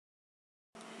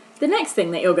The next thing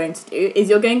that you're going to do is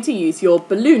you're going to use your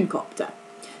balloon copter.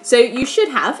 So you should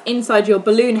have, inside your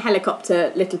balloon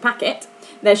helicopter little packet,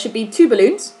 there should be 2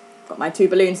 balloons. I've got my 2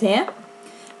 balloons here.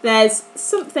 There's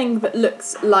something that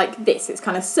looks like this. It's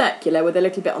kind of circular with a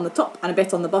little bit on the top and a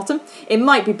bit on the bottom. It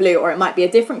might be blue or it might be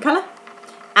a different colour.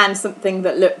 And something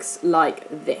that looks like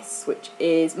this, which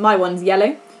is, my one's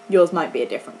yellow, yours might be a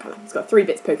different colour. It's got 3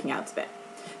 bits poking out of it.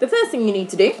 The first thing you need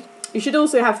to do, you should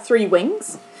also have 3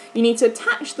 wings. You need to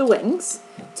attach the wings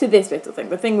to this little thing,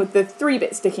 the thing with the 3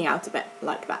 bits sticking out of it,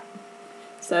 like that.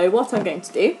 So what I'm going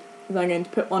to do is I'm going to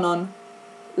put one on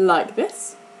like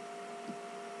this,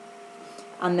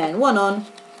 and then one on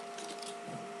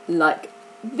like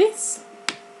this,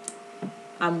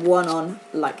 and one on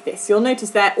like this. You'll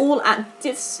notice they're all at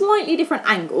slightly different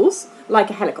angles, like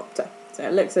a helicopter. So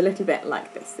it looks a little bit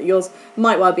like this. So yours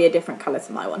might well be a different colour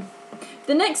to my one.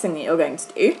 The next thing that you're going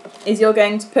to do is you're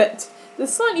going to put the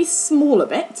slightly smaller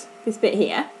bit, this bit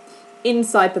here,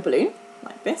 inside the balloon,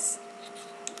 like this.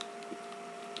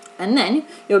 And then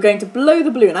you're going to blow the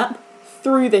balloon up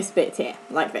through this bit here,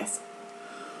 like this.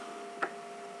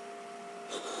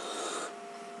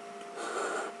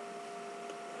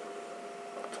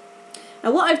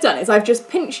 Now what I've done is I've just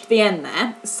pinched the end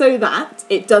there so that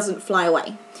it doesn't fly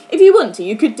away. If you want to,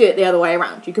 you could do it the other way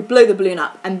around. You could blow the balloon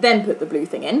up and then put the blue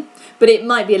thing in, but it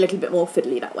might be a little bit more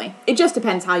fiddly that way. It just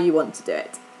depends how you want to do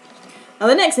it. Now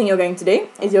the next thing you're going to do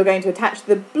is you're going to attach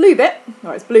the blue bit,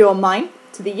 or it's blue on mine,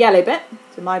 to the yellow bit,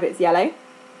 so my bit's yellow,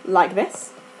 like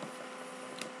this.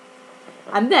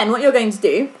 And then what you're going to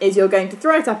do is you're going to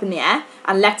throw it up in the air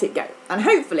and let it go. And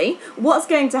hopefully what's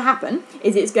going to happen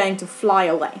is it's going to fly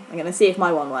away. I'm going to see if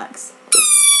my one works.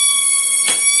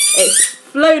 It's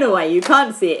flown away, you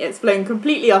can't see it, it's flown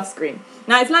completely off screen.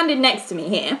 Now it's landed next to me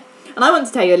here, and I want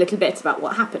to tell you a little bit about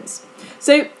what happens.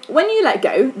 So when you let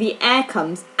go, the air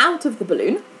comes out of the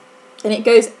balloon, and it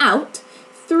goes out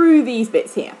through these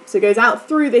bits here. So it goes out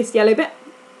through this yellow bit,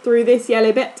 through this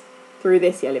yellow bit, through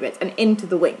this yellow bit, and into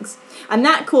the wings. And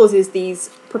that causes these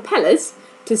propellers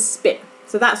to spin.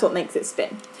 So that's what makes it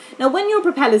spin. Now when your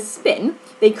propellers spin,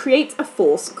 they create a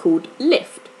force called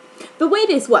lift. The way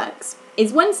this works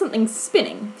is when something's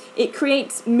spinning, it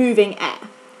creates moving air.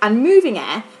 And moving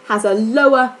air has a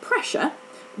lower pressure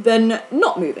than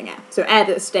not moving air, so air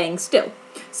that's staying still.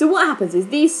 So what happens is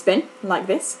these spin like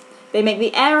this. They make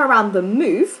the air around them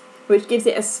move, which gives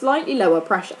it a slightly lower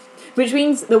pressure, which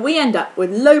means that we end up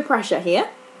with low pressure here,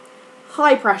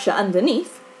 high pressure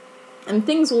underneath, and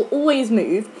things will always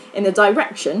move in the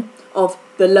direction of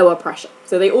the lower pressure.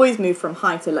 So they always move from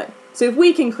high to low. So if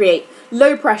we can create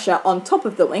low pressure on top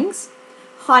of the wings,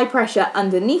 high pressure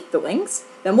underneath the wings,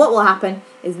 then what will happen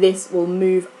is this will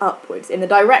move upwards in the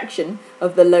direction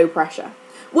of the low pressure.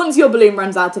 Once your balloon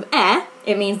runs out of air,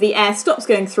 it means the air stops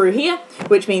going through here,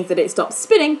 which means that it stops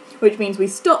spinning, which means we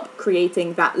stop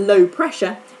creating that low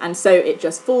pressure, and so it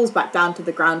just falls back down to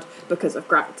the ground because of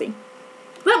gravity.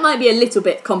 That might be a little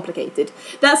bit complicated.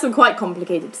 That's some quite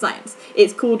complicated science.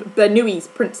 It's called Bernoulli's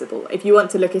principle, if you want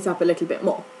to look it up a little bit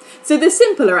more. So the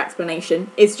simpler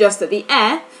explanation is just that the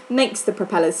air makes the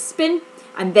propellers spin,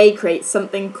 and they create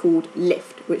something called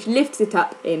lift, which lifts it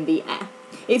up in the air.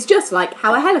 It's just like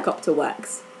how a helicopter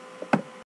works.